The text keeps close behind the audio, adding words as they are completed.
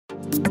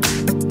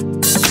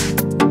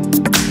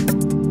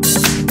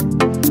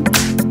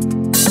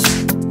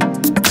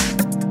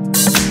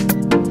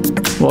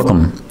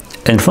Welcome.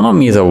 In front of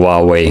me is a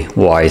HUAWEI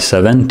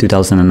Y7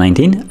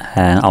 2019,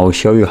 and I will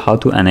show you how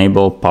to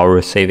enable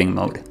power saving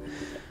mode.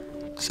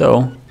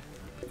 So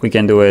we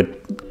can do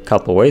it a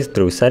couple ways,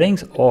 through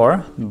settings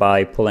or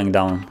by pulling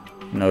down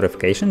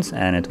notifications,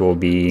 and it will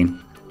be,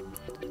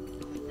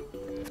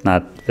 if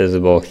not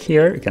visible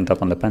here, you can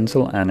tap on the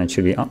pencil and it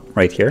should be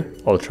right here,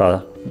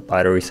 ultra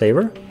battery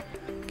saver.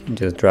 You can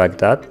just drag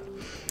that.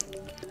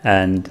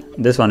 And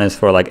this one is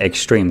for like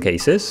extreme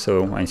cases.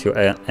 So once you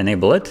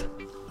enable it,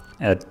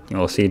 you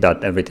will see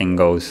that everything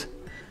goes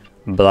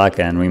black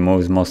and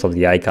removes most of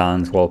the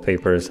icons,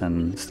 wallpapers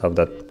and stuff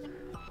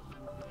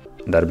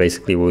that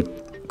basically would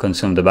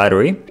consume the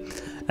battery.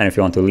 And if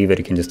you want to leave it,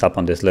 you can just tap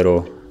on this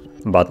little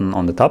button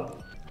on the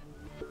top,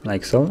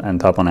 like so, and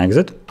tap on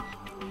exit.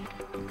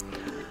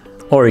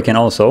 Or you can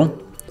also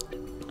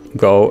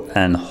go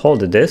and hold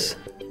this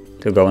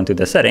to go into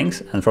the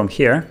settings, and from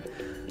here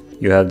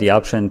you have the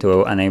option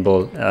to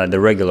enable the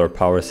regular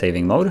power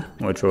saving mode,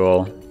 which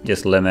will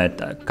just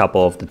limit a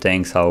couple of the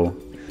things, how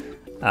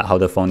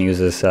the phone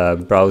uses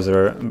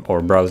browser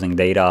or browsing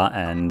data,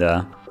 and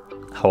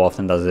how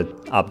often does it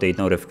update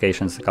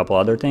notifications, a couple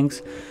other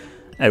things.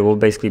 It will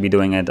basically be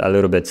doing it a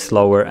little bit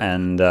slower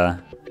and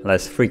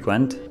less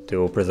frequent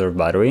to preserve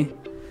battery.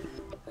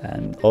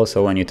 And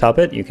also when you tap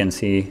it, you can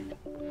see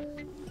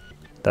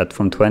that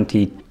from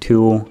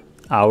 22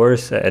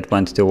 hours it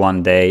went to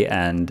 1 day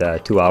and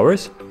 2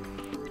 hours.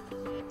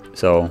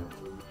 So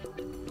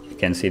you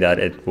can see that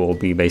it will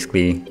be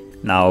basically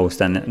now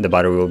the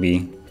battery will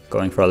be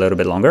going for a little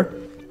bit longer.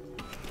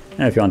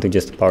 And if you want to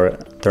just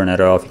turn it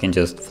off, you can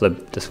just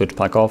flip the switch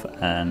back off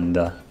and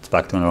it's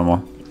back to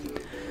normal.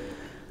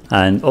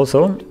 And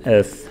also,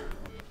 if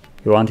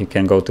you want, you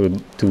can go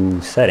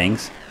to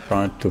settings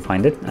to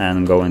find it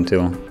and go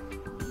into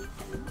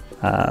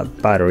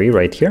battery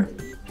right here.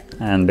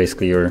 And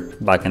basically you're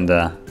back in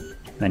the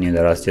menu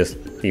that was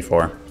just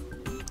before.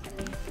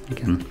 You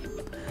can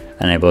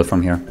enable it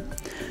from here.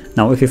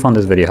 Now, if you found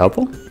this video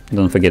helpful,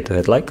 don't forget to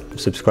hit like,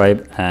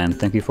 subscribe, and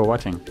thank you for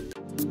watching.